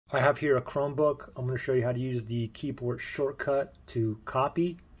I have here a Chromebook. I'm going to show you how to use the keyboard shortcut to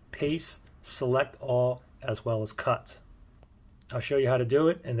copy, paste, select all, as well as cut. I'll show you how to do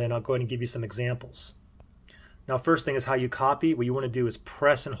it, and then I'll go ahead and give you some examples. Now, first thing is how you copy. What you want to do is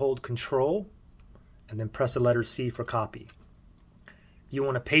press and hold Control, and then press the letter C for copy. If you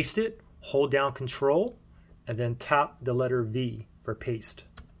want to paste it, hold down Control, and then tap the letter V for paste.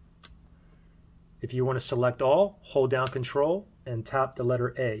 If you want to select all, hold down Control and tap the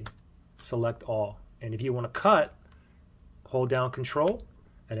letter A, select all. And if you want to cut, hold down Control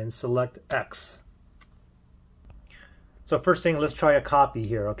and then select X. So first thing, let's try a copy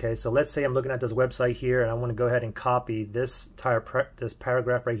here, okay? So let's say I'm looking at this website here and I want to go ahead and copy this this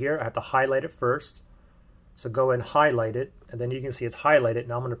paragraph right here. I have to highlight it first. So go ahead and highlight it, and then you can see it's highlighted.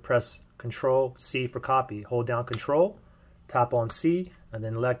 Now I'm going to press Control C for copy. Hold down Control, tap on C, and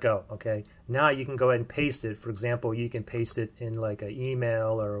then let go, okay? Now you can go ahead and paste it. For example, you can paste it in like an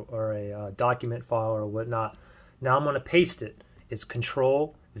email or a document file or whatnot. Now I'm going to paste it. It's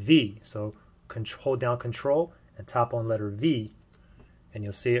Control V. So hold down Control and tap on letter V, and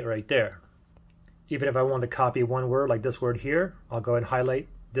you'll see it right there. Even if I want to copy one word, like this word here, I'll go ahead and highlight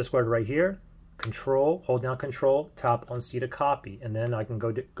this word right here. Control, hold down Control, tap on C to copy, and then I can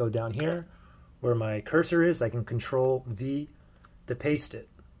go down here where my cursor is. I can Control V to paste it.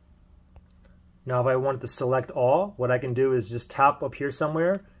 Now if I want to select all, what I can do is just tap up here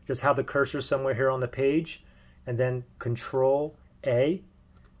somewhere, just have the cursor somewhere here on the page, and then Control A.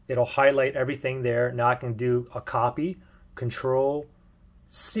 It'll highlight everything there. Now I can do a copy, Control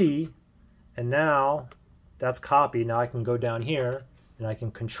C, and now that's copy. Now I can go down here and I can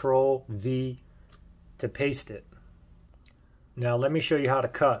Control V to paste it. Now let me show you how to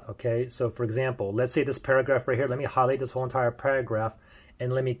cut, okay? So for example, let's say this paragraph right here, let me highlight this whole entire paragraph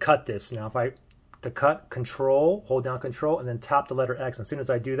and let me cut this. Now if I, to cut, Control, hold down Control, and then tap the letter X. As soon as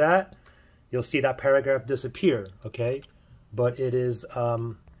I do that, you'll see that paragraph disappear, okay? But it is,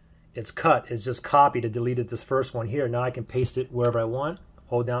 it's cut, it's just copied. It deleted this first one here. Now I can paste it wherever I want,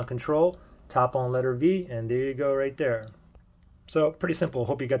 hold down Control, tap on letter V, and there you go right there. So pretty simple.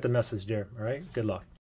 Hope you got the message there, all right? Good luck.